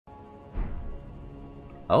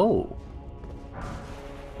Oh.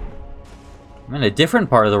 I'm in a different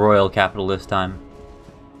part of the royal capital this time.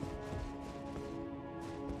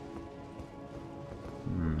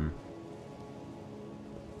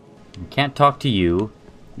 I can't talk to you.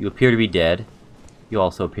 You appear to be dead. You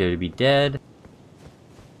also appear to be dead.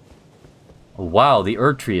 Oh, wow, the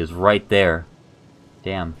Erd tree is right there.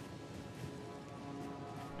 Damn.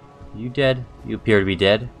 You dead? You appear to be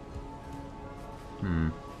dead.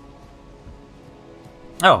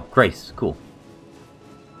 Oh, Grace. Cool.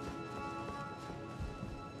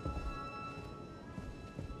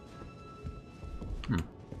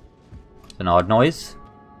 It's an odd noise.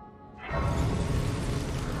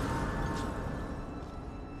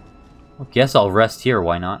 I guess I'll rest here,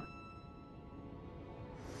 why not?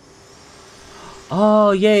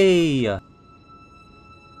 Oh, yay!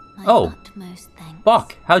 Oh,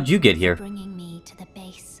 Bach, how'd you get here? Bringing me to the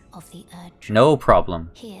base of the Erd tree. No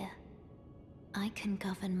problem. Here, I can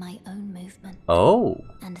govern my own movement. Oh.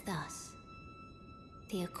 And thus,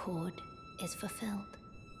 the accord is fulfilled.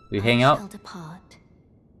 We hang out? I shall depart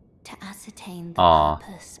to ascertain the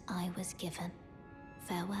purpose I was given.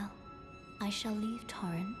 Farewell. I shall leave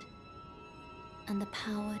Torrent and the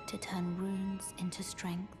power to turn runes into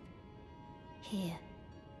strength. Here,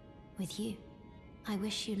 with you, I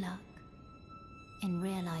wish you luck in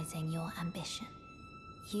realizing your ambition.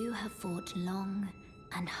 You have fought long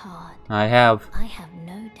and hard. I have. I have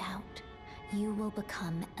no doubt you will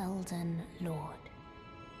become Elden Lord.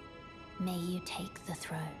 May you take the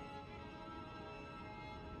throne.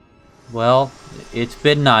 Well, it's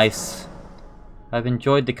been nice. I've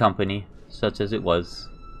enjoyed the company, such as it was.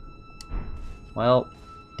 Well,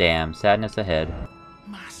 damn, sadness ahead.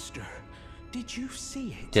 Master, did you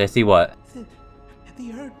see it? Did I see what?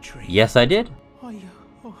 The Erd tree. Yes, I did.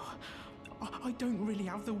 I don't really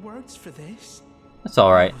have the words for this. That's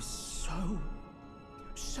alright. I was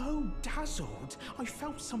so dazzled. I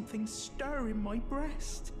felt something stir in my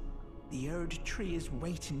breast. The Erd tree is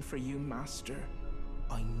waiting for you, Master.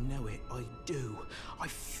 I know it, I do. I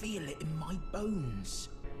feel it in my bones.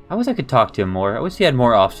 I wish I could talk to him more. I wish he had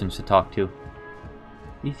more options to talk to.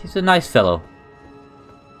 He's a nice fellow.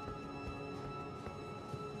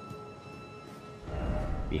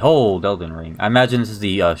 Behold, Elden Ring. I imagine this is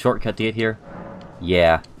the shortcut to get here.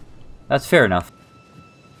 Yeah, that's fair enough.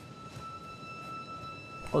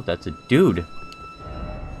 Oh, that's a dude.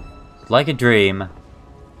 It's like a dream.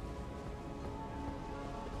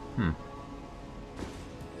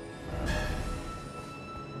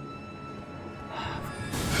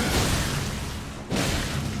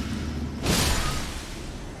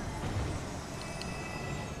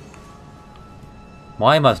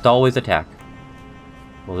 Why must always attack?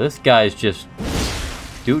 Well, this guy's just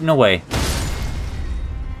scooting away.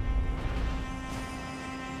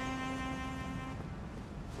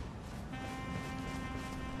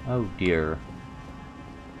 Oh dear.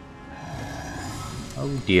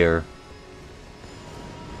 Oh dear.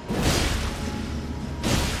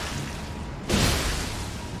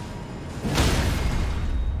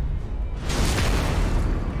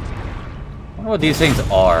 I wonder what these things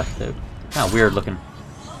are. They're kind of weird looking.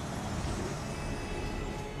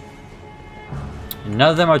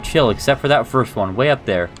 None of them are chill except for that first one, way up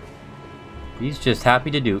there. He's just happy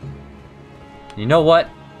to do. You know what?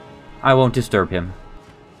 I won't disturb him.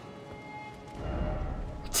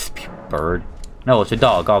 Bird. No, it's a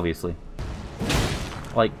dog, obviously.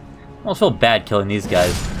 Like, I almost feel bad killing these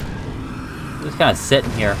guys. Just kind of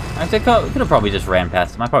sitting here. I could have probably just ran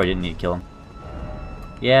past him. I probably didn't need to kill him.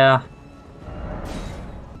 Yeah.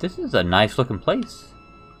 This is a nice looking place.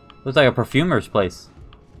 Looks like a perfumer's place.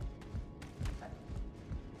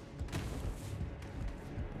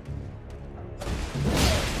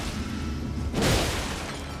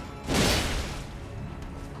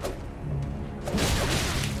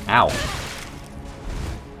 Ow.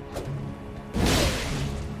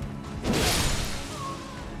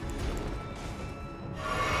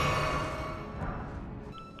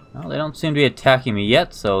 Well, they don't seem to be attacking me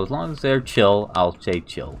yet, so as long as they're chill, I'll say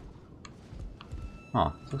chill.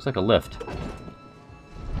 Oh, looks like a lift.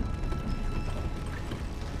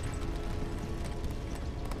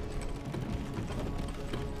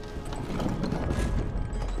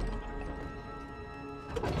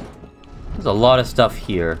 There's a lot of stuff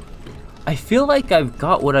here. I feel like I've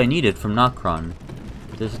got what I needed from Nokron.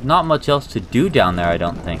 There's not much else to do down there, I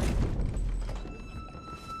don't think.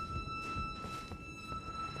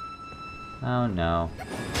 Oh no.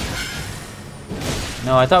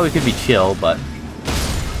 No, I thought we could be chill, but...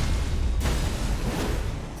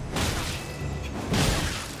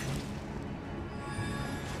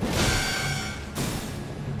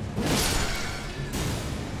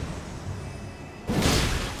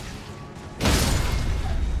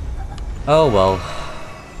 Oh well.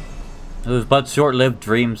 It was but short-lived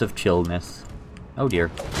dreams of chillness. Oh dear.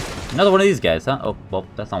 Another one of these guys, huh? Oh, well,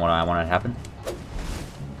 that's not what I wanted to happen.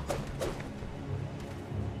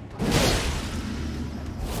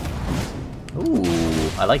 Ooh,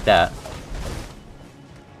 I like that.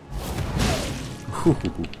 Ooh.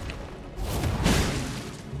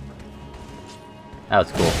 That was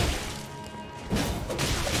cool.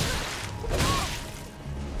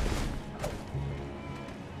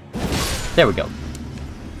 There we go.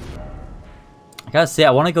 I gotta say,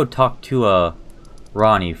 I want to go talk to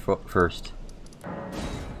Ranni first.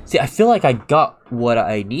 See, I feel like I got what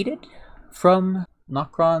I needed from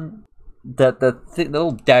Nokron. The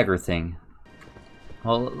little dagger thing.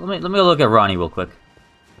 Well, let me look at Ranni real quick.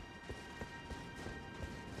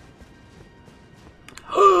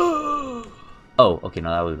 Oh, okay, no,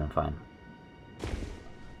 that would have been fine.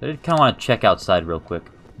 I did kind of want to check outside real quick.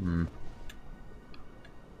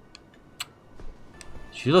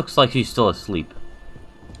 She looks like she's still asleep.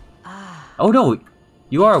 Oh no,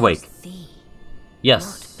 you are awake.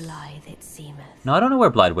 Yes. Not blithe it seemeth. No, I don't know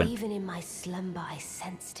where Blithe went. Even in my slumber I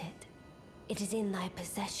sensed it. It is in thy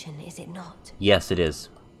possession, is it not? Yes, it is.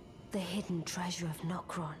 The hidden treasure of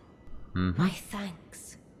Nokron. Mm-hmm. My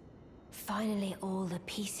thanks. Finally all the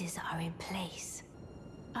pieces are in place.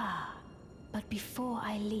 Ah, but before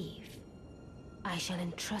I leave, I shall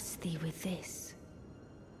entrust thee with this.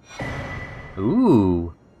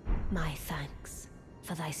 Ooh. My thanks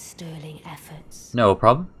for thy sterling efforts. No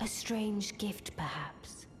problem. A strange gift,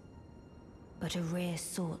 perhaps. But a rare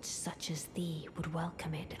sort such as thee would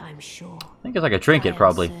welcome it, I'm sure. I think it's like a trinket,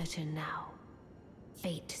 probably. I am certain now.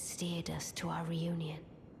 Fate steered us to our reunion.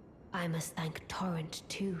 I must thank Torrent,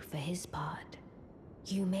 too, for his part.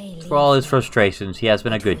 You may leave For all his now. frustrations, he has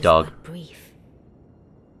been a It good was dog. but brief.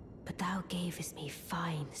 But thou gavest me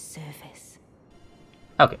fine service.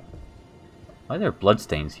 Okay. Why are there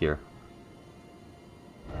bloodstains here?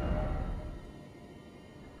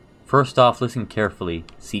 First off, listen carefully.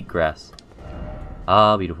 Seat grass.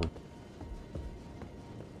 Ah, beautiful.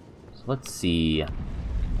 So let's see.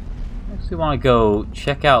 Next we want to go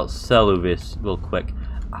check out Selluvis real quick.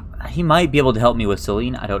 He might be able to help me with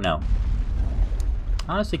Selene, I don't know.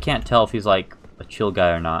 I honestly can't tell if he's like a chill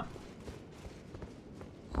guy or not.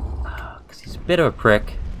 Because he's a bit of a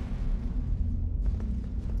prick.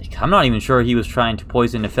 I'm not even sure he was trying to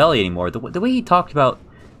poison Nefeli anymore. The way he talked about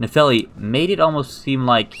Nefeli made it almost seem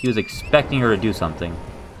like he was expecting her to do something.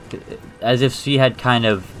 As if she had kind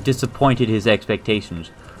of disappointed his expectations.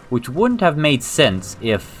 Which wouldn't have made sense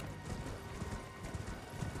if...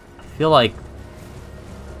 I feel like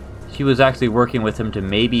she was actually working with him to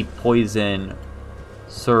maybe poison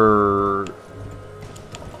Sir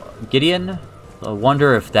Gideon. I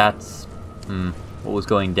wonder if that's what was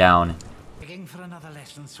going down. Begging for another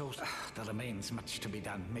lesson, so there remains much to be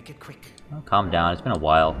done. Make it quick. Oh, calm down. It's been a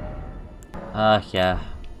while. Yeah.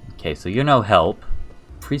 Okay, so you're no help.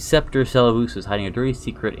 Preceptor Selluvis is hiding a dirty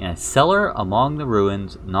secret in a cellar among the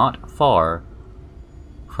ruins not far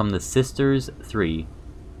from the Sisters 3.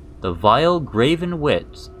 The vile Graven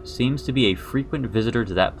Witch seems to be a frequent visitor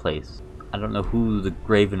to that place. I don't know who the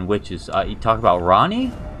Graven Witch is. You talk about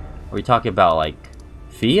Ranni? Or you talking about, like,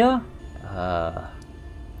 FIA?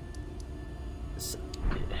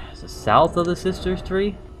 South of the Sisters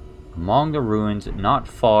 3? Among the ruins not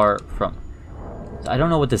far from... I don't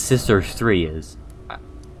know what the Sisters 3 is.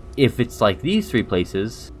 If it's like these three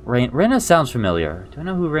places... Reyna sounds familiar. Do I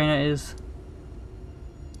know who Reyna is?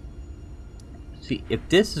 See, if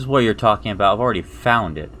this is what you're talking about, I've already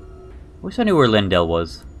found it. Wish I knew where Leyndell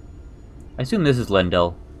was. I assume this is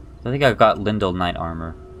Leyndell. I think I've got Leyndell Knight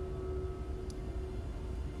armor.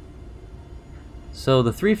 So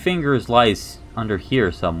the Three Fingers lies under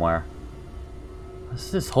here somewhere. This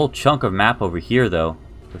is this whole chunk of map over here, though.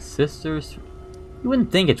 The Sisters... You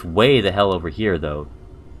wouldn't think it's way the hell over here, though.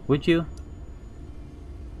 Would you?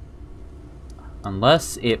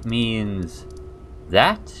 Unless it means...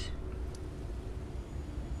 that?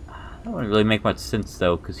 That wouldn't really make much sense,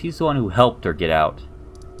 though, because he's the one who helped her get out.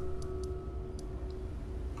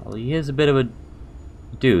 Well, he is a bit of a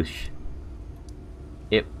douche.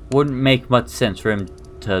 It wouldn't make much sense for him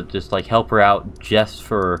to just, like, help her out just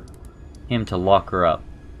for him to lock her up.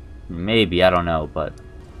 Maybe, I don't know, but...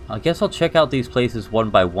 I guess I'll check out these places one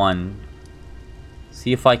by one.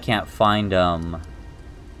 See if I can't find, that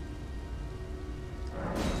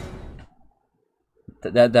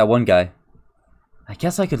one guy. I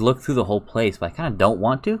guess I could look through the whole place, but I kind of don't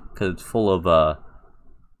want to, because it's full of, And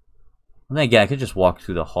then again, I could just walk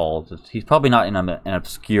through the halls. He's probably not in an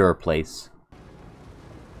obscure place.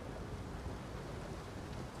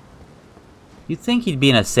 You'd think he'd be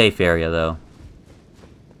in a safe area, though.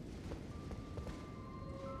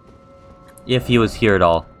 If he was here at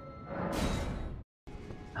all.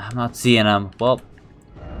 I'm not seeing him. Well,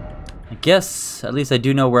 I guess at least I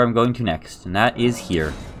do know where I'm going to next, and that is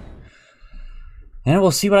here. And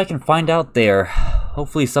we'll see what I can find out there.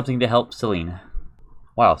 Hopefully something to help Selene.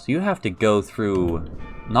 Wow, so you have to go through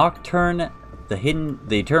Nocturne,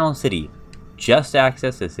 the Eternal City, just to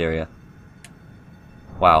access this area.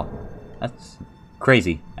 Wow, that's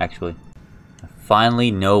crazy, actually. I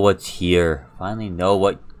finally know what's here. Finally know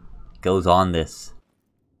what goes on this.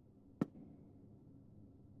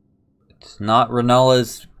 It's not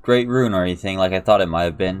Renala's Great Rune or anything like I thought it might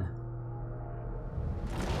have been.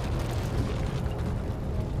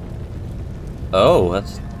 Oh,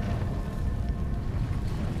 that's...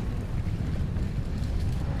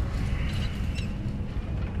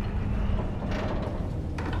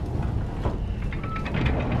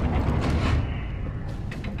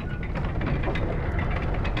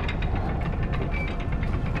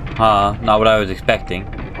 not what I was expecting.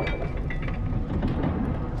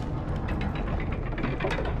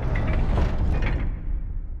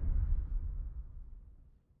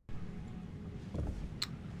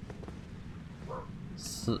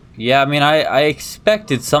 So, yeah, I mean, I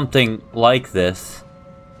expected something like this.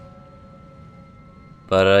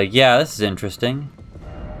 But, yeah, this is interesting.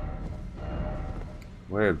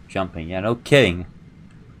 We're jumping, yeah, no kidding.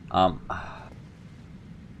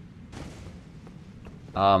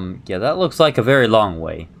 Yeah, that looks like a very long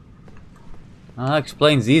way. That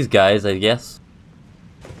explains these guys, I guess.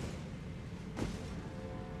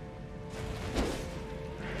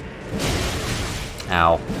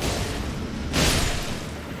 Ow.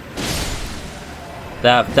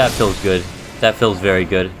 That feels good. That feels very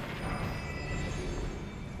good.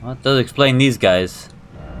 Well, that does explain these guys.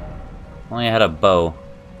 Only I had a bow.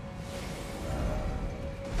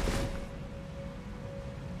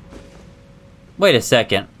 Wait a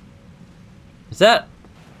second. Is that...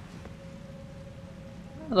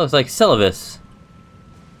 That looks like Selluvis.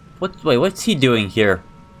 Wait, what's he doing here?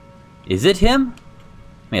 Is it him?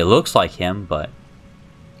 I mean, it looks like him, but...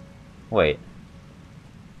 Wait.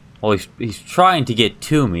 Well, he's trying to get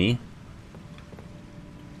to me.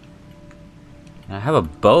 I have a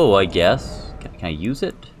bow, I guess. Can I use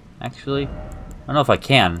it, actually? I don't know if I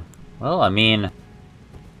can. Well, I mean...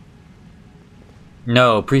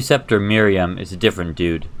 No, Preceptor Miriam is a different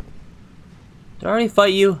dude. Did I already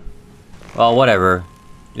fight you? Well, whatever.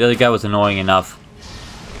 The other guy was annoying enough.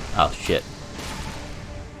 Oh, shit.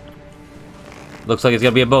 Looks like it's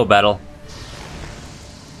gonna be a bow battle.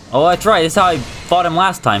 Oh, that's right. This is how I fought him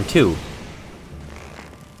last time, too.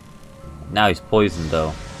 Now he's poisoned,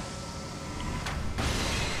 though.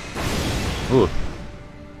 Ooh.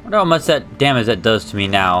 Wonder how much that damage that does to me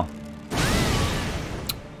now.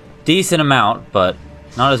 Decent amount, but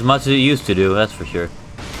not as much as it used to do, that's for sure.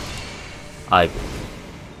 Oh,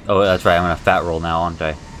 that's right, I'm gonna fat roll now, aren't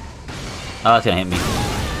I? Oh, that's gonna hit me.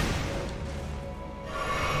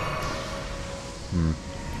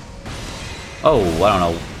 Oh, I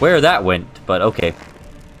don't know where that went, but okay.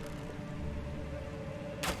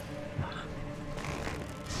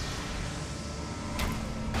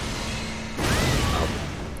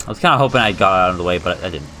 I was kind of hoping I got out of the way, but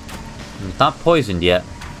I didn't. It's not poisoned yet.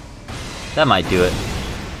 That might do it.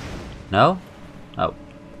 No? Oh.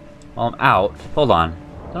 Well, I'm out. Hold on.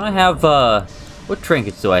 Don't I have, what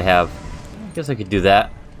trinkets do I have? I guess I could do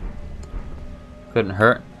that. Couldn't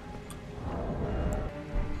hurt.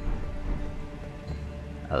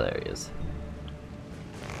 Oh, there he is.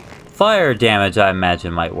 Fire damage, I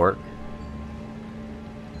imagine, might work.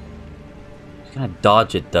 Just gonna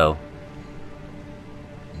dodge it, though.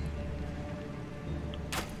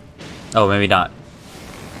 Oh, maybe not.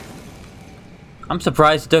 I'm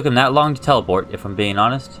surprised it took him that long to teleport, if I'm being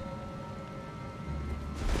honest.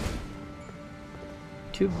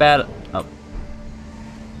 Too bad. Oh.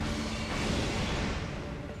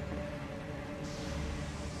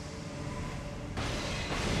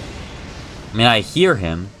 I mean, I hear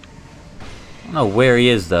him. I don't know where he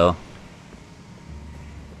is, though.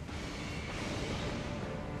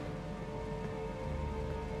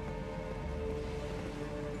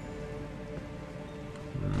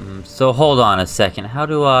 So hold on a second. How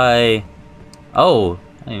do I... Oh,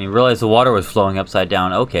 I didn't even realize the water was flowing upside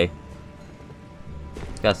down. Okay.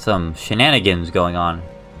 Got some shenanigans going on.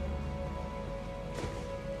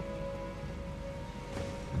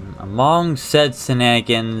 Among said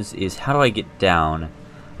shenanigans is how do I get down?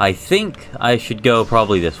 I think I should go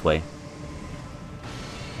probably this way.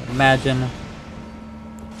 Imagine.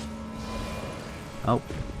 Oh.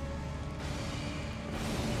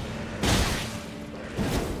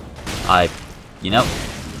 You know.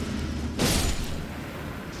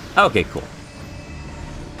 Okay, cool.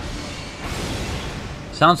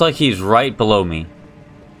 Sounds like he's right below me.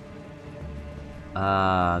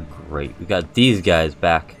 Great. We got these guys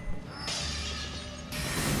back.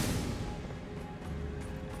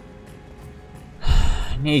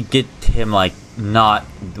 I need to get him, like, not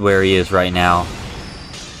where he is right now.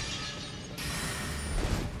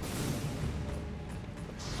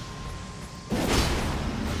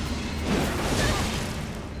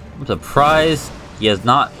 I'm surprised he has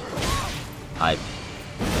not...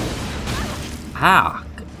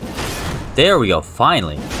 There we go,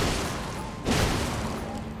 finally.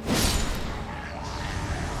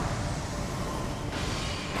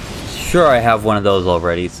 Sure, I have one of those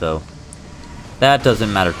already, so that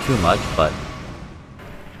doesn't matter too much, but...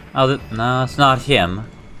 Oh, no, it's not him.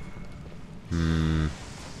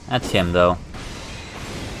 That's him, though.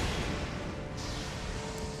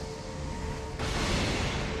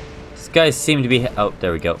 These guys seem to be... Oh,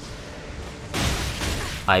 there we go.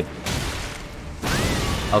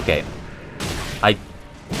 Okay.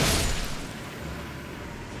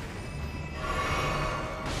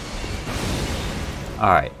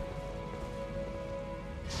 Alright.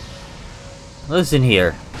 Listen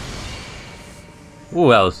here. Ooh,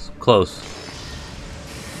 that was close.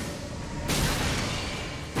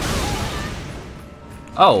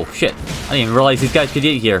 Oh, shit. I didn't even realize these guys could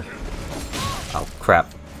get here. Oh, crap.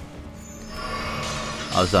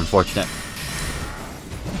 That was unfortunate.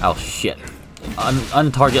 Oh, shit.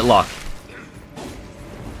 Untarget lock.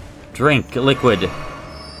 Drink liquid.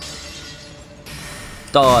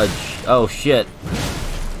 Dodge. Oh, shit.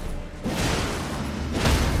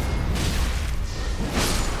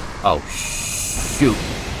 Oh, shoot.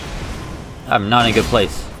 I'm not in a good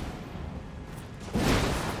place.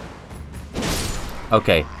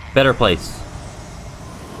 Okay, better place.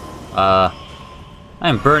 I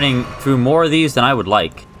am burning through more of these than I would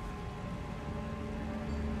like.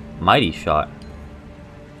 Mighty shot.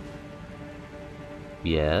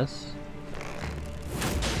 Yes.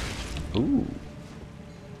 Ooh.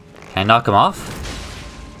 Can I knock him off?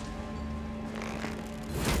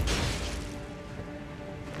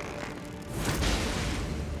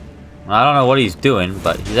 I don't know what he's doing,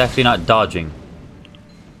 but he's actually not dodging.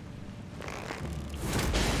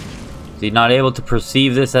 Is he not able to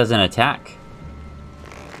perceive this as an attack?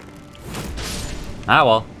 Ah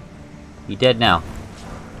well. He's dead now.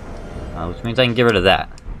 Which means I can get rid of that.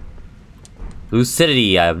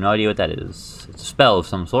 Lucidity, I have no idea what that is. It's a spell of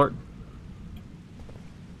some sort.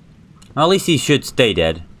 Well, at least he should stay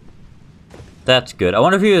dead. That's good. I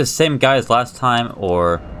wonder if he was the same guy as last time,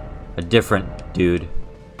 or a different dude.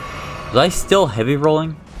 Was I still heavy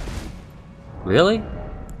rolling? Really?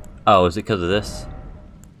 Oh, is it because of this?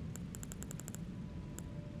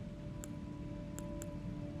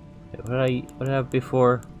 Wait, what did I have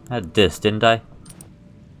before? I had this, didn't I?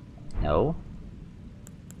 No.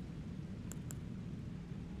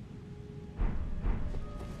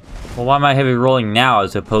 Well, why am I heavy rolling now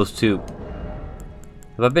as opposed to...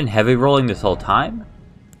 Have I been heavy rolling this whole time?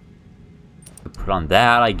 Put on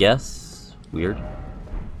that, I guess. Weird.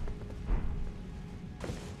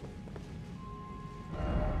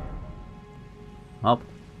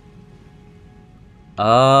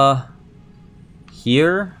 Oh.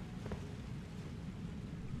 Here?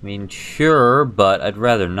 I mean, sure, but I'd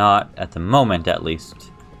rather not, at the moment at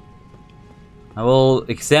least. I will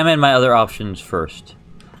examine my other options first.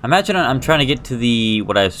 Imagine I'm trying to get to the,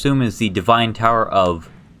 what I assume is the Divine Tower of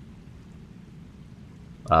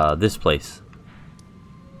this place.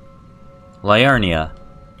 Liurnia.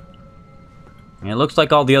 And it looks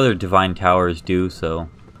like all the other Divine Towers do, so...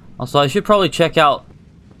 Also, I should probably check out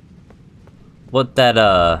what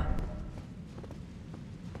that,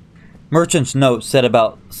 merchant's note said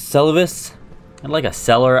about Selluvis. I'd like a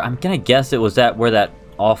cellar. I'm gonna guess it was where that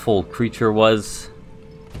awful creature was.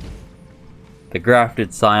 The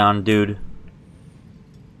grafted scion dude.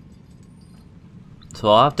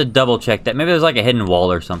 So I'll have to double check that. Maybe there's like a hidden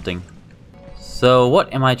wall or something. So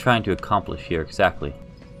what am I trying to accomplish here exactly?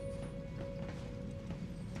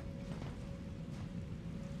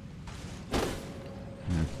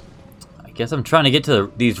 I guess I'm trying to get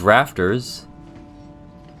to these rafters.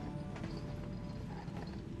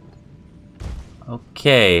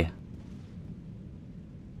 Okay.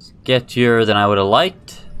 Sketchier than I would have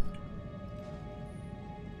liked.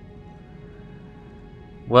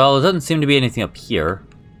 Well, there doesn't seem to be anything up here.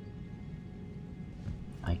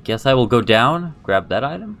 I guess I will go down, grab that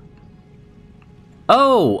item.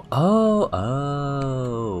 Oh! Oh!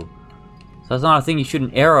 Oh! So that's not a thing you shoot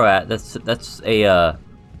an arrow at. That's a,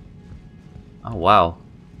 Oh, wow.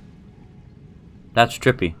 That's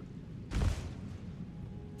trippy.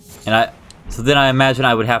 And so then I imagine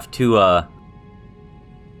I would have to,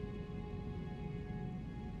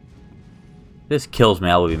 this kills me,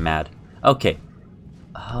 I will be mad. Okay.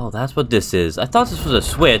 Oh, that's what this is. I thought this was a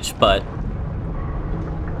switch, but...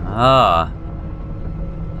 Ah.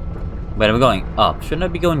 Wait, I'm going up. Shouldn't I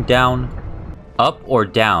be going down? Up or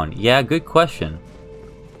down? Yeah, good question.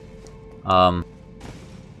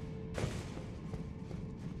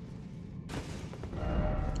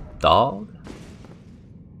 Dog?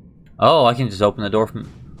 Oh, I can just open the door from...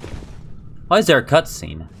 Why is there a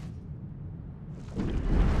cutscene?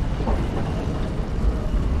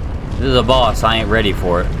 This is a boss, I ain't ready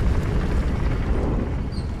for it.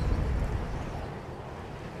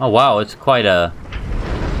 Oh wow, it's quite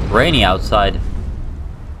rainy outside.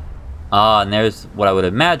 Ah, and there's what I would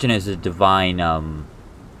imagine is a divine,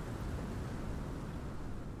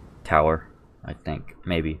 tower, I think.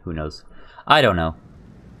 Maybe, who knows. I don't know.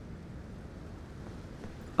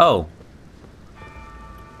 Oh.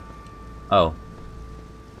 Oh.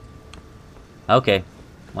 Okay.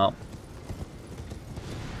 Well.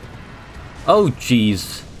 Oh,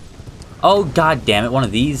 jeez. Oh, god damn it, one of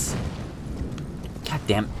these. God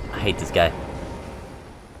damn it, I hate this guy.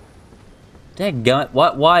 Dadgummit,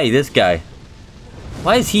 what? Why this guy?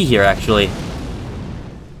 Why is he here, actually?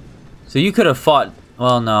 So you could have fought...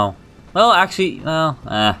 Well, no. Well, actually, well,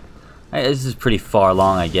 this is pretty far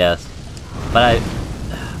along, I guess. But I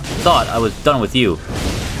thought I was done with you.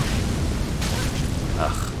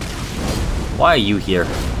 Ugh. Why are you here?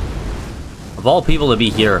 Of all people to be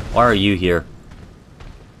here, why are you here?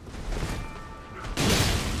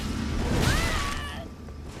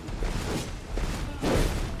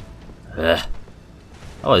 Ugh.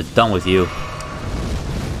 I was done with you.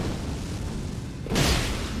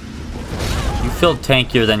 You feel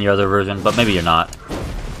tankier than your other version, but maybe you're not.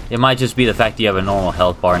 It might just be the fact that you have a normal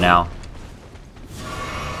health bar now.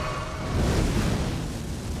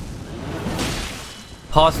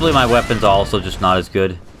 Possibly my weapons are also just not as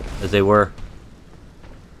good as they were.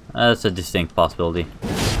 That's a distinct possibility.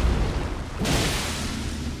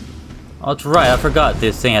 Oh, that's right, I forgot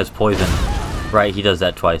this thing has poison. Right, he does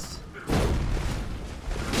that twice.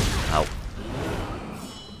 Ow.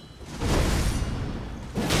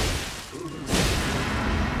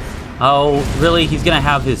 Oh, really? He's gonna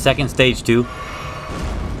have his second stage too?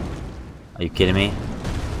 Are you kidding me?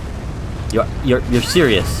 You're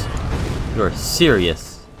serious. You're serious.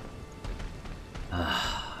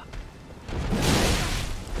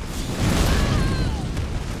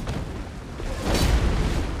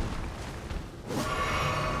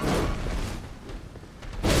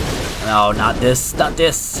 No, not this, not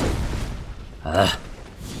this. At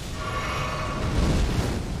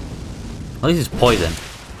least it's poison.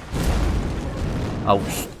 Oh,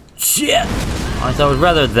 shit! Honestly, I would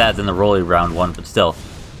rather that than the rolling round one, but still.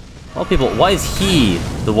 Well, people, why is he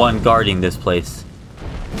the one guarding this place?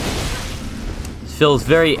 This feels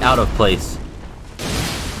very out of place.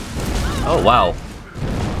 Oh, wow.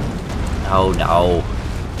 Oh, no.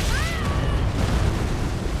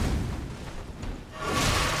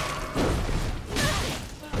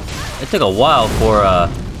 It took a while for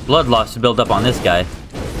blood loss to build up on this guy.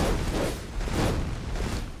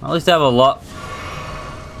 At least I have a lot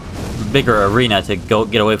bigger arena to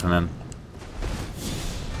get away from him.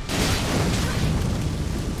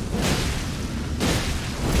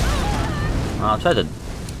 I'll try to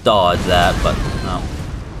dodge that, but no.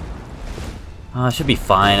 I should be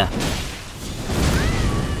fine.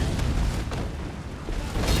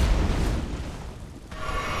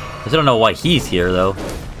 I don't know why he's here, though.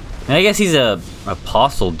 I mean, I guess he's a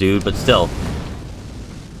apostle dude, but still.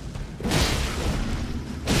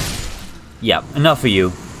 Yeah, enough of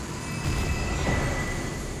you.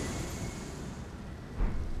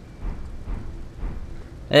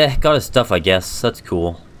 Got his stuff, I guess. That's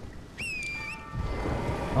cool.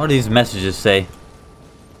 What do these messages say?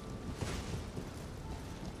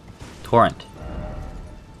 Torrent.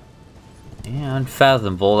 Yeah,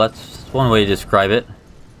 unfathomable. That's one way to describe it.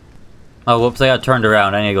 Oh, whoops, I got turned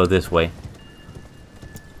around. I need to go this way.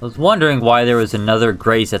 I was wondering why there was another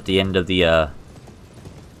grace at the end of the,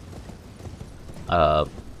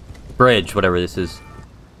 bridge, whatever this is.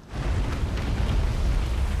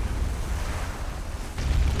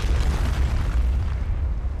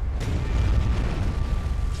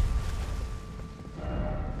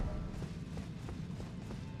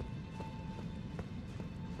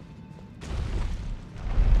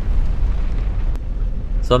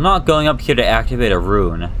 So I'm not going up here to activate a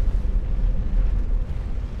rune.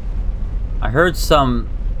 I heard some,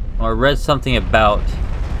 or read something about,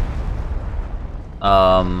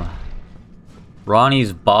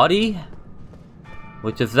 Ranni's body?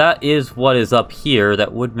 Which, if that is what is up here,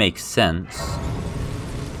 that would make sense.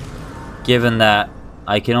 Given that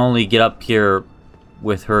I can only get up here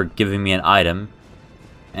with her giving me an item.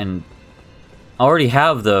 And I already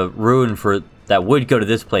have the rune for that would go to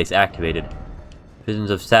this place activated. Visions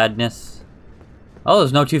of Sadness. Oh,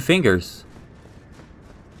 there's no 2 fingers.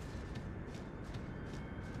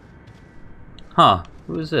 Huh,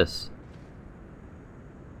 who is this?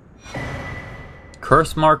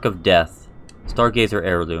 Curse Mark of Death. Stargazer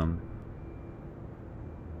Heirloom.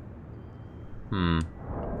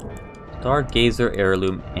 Stargazer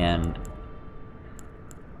Heirloom and...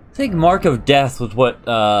 I think Mark of Death was what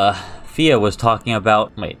FIA was talking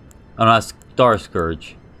about. Wait. Oh no, that's Star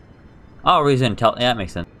Scourge. Oh, reason tell. Yeah, that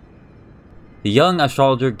makes sense. The young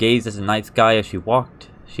astrologer gazed at the night sky as she walked.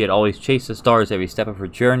 She had always chased the stars every step of her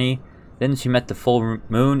journey. Then she met the full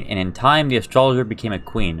moon, and in time the astrologer became a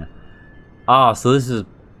queen. Ah, so this is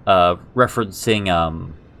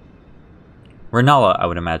referencing Renala, I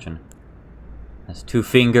would imagine. That's 2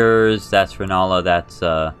 fingers. That's Renala. That's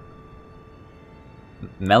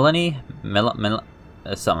Melanie.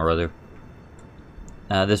 That's something or other.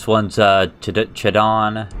 This one's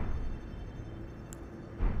Chadon.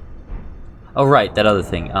 Oh right, that other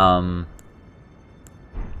thing.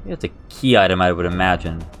 It's a key item, I would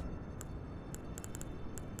imagine.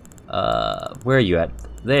 Where are you at?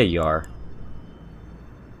 There you are.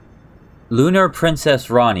 Lunar Princess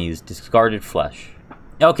Ranni's discarded flesh.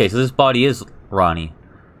 Okay, so this body is Ranni.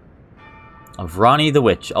 Of Ranni the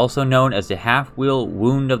Witch, also known as the half-wheel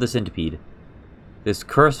wound of the centipede. This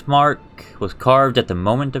curse mark was carved at the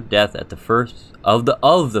moment of death at the first of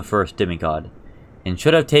the first demigod, and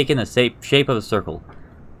should have taken the shape of a circle.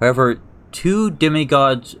 However, 2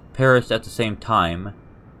 demigods perished at the same time,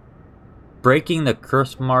 breaking the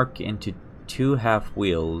curse mark into 2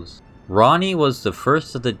 half-wheels. Ranni was the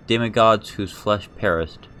first of the demigods whose flesh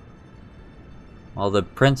perished, while the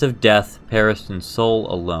Prince of Death perished in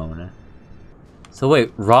soul alone. So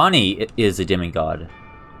wait, Ranni is a demigod.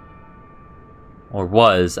 Or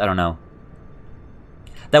was, I don't know.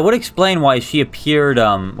 That would explain why she appeared,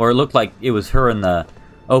 or it looked like it was her in the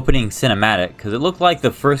opening cinematic, because it looked like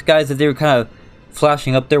the first guys that they were kind of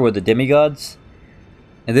flashing up there were the demigods.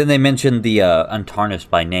 And then they mentioned the Untarnished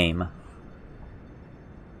by name.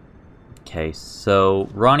 Okay, so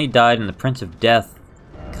Ranni died and the Prince of Death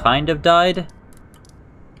kind of died.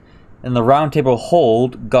 And the Round Table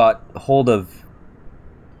Hold got hold of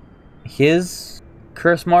his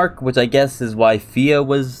curse mark, which I guess is why FIA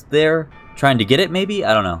was there, trying to get it maybe?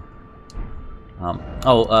 I don't know.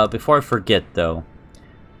 Before I forget though,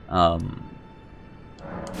 I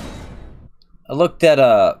looked at,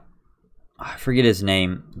 I forget his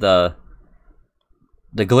name, the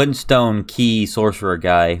glintstone key sorcerer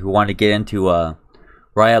guy who wanted to get into Raya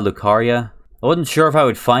Lucaria. I wasn't sure if I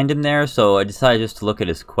would find him there, so I decided just to look at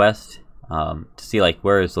his quest to see like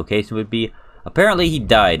where his location would be. Apparently he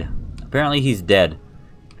died. Apparently he's dead.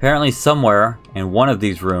 Apparently somewhere in one of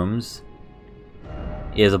these rooms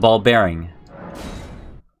is a ball bearing.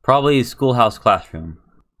 Probably schoolhouse classroom.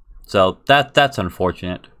 So that's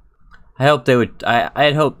unfortunate. I hope they would. I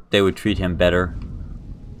had hoped they would treat him better.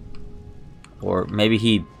 Or maybe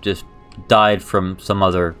he just died from some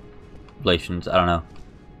other relations. I don't know.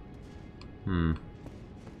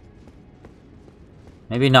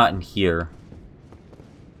 Maybe not in here.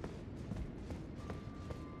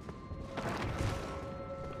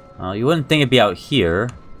 You wouldn't think it'd be out here.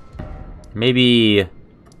 Maybe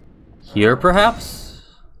here, perhaps?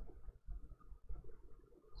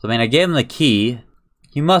 So, I mean, I gave him the key.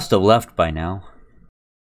 He must have left by now.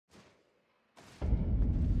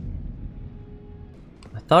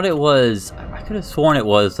 I thought it was... I could have sworn it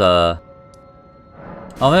was, Oh,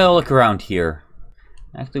 maybe I'll look around here.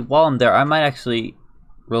 Actually, while I'm there, I might actually,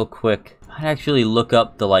 real quick, I might actually look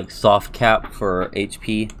up the, like, soft cap for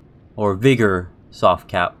HP. Or Vigor soft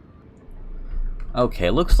cap. Okay,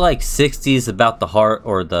 it looks like 60 is about the heart,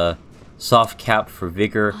 or the soft cap for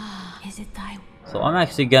Vigor. Is it thy... So I'm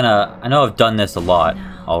actually gonna... I know I've done this a lot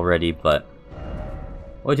already, but...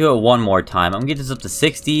 we'll do it one more time. I'm gonna get this up to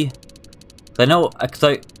 60. I know...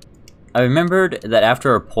 Cause I remembered that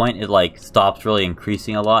after a point, it like stops really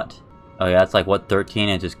increasing a lot. Oh yeah, it's like what, 13?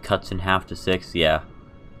 And it just cuts in half to 6? Yeah.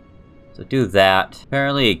 So do that.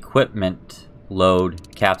 Apparently equipment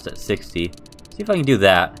load caps at 60. See if I can do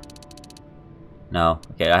that. No.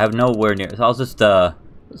 Okay, I have nowhere near... So I'll just,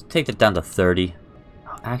 let's take that down to 30.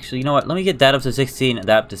 Actually, you know what? Let me get that up to 16 and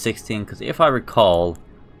that up to 16, because if I recall...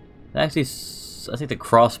 Actually, I think the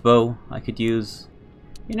crossbow I could use...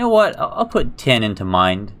 You know what? I'll put 10 into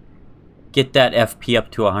mind. Get that FP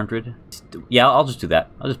up to 100. Yeah, I'll just do that.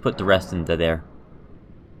 I'll just put the rest into there.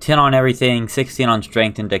 10 on everything, 16 on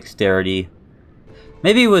strength and dexterity.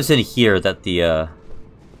 Maybe it was in here that the,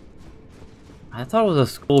 I thought it was a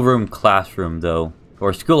schoolroom classroom, though.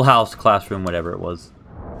 Or schoolhouse classroom, whatever it was.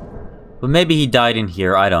 But maybe he died in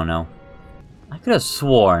here, I don't know. I could have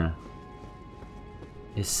sworn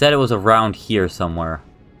it said it was around here somewhere.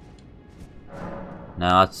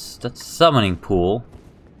 No, that's summoning pool.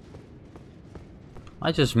 Am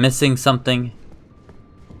I just missing something?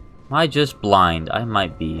 Am I just blind? I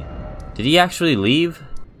might be. Did he actually leave?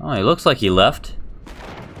 Oh, it looks like he left.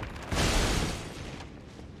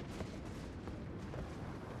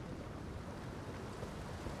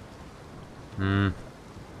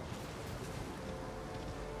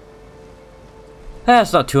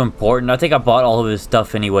 That's not too important. I think I bought all of his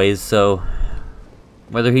stuff anyways, so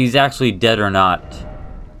whether he's actually dead or not,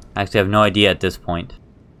 I actually have no idea at this point.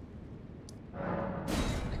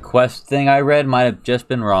 The quest thing I read might have just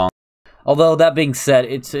been wrong. Although, that being said,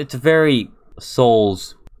 it's a very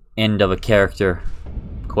Souls end of a character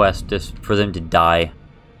quest, just for them to die.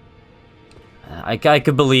 I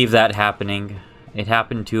could believe that happening. It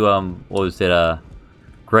happened to, what was it,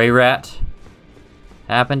 Grey Rat?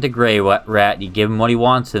 Happened to Grey Rat, you give him what he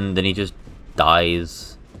wants and then he just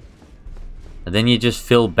dies. And then you just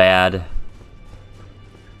feel bad.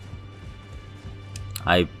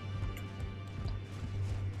 I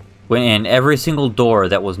went in every single door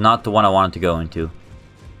that was not the one I wanted to go into.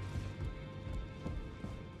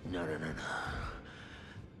 No.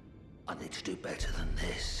 I need to do better than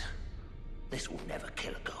this. This will never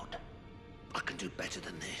kill a god. I can do better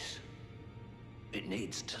than this. It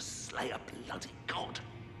needs to slay a bloody god.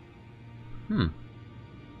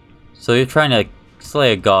 So you're trying to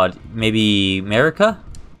slay a god, maybe America?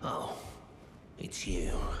 Oh, it's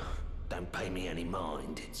you. Don't pay me any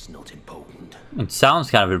mind, it's not important. It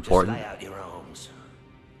sounds kind of important. Just lay out your arms.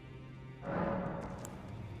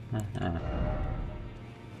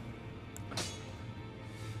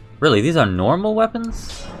 Really, these are normal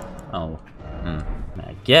weapons? Oh,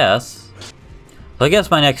 I guess. So I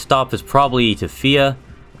guess my next stop is probably to FIA.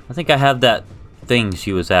 I think I have that thing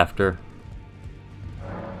she was after.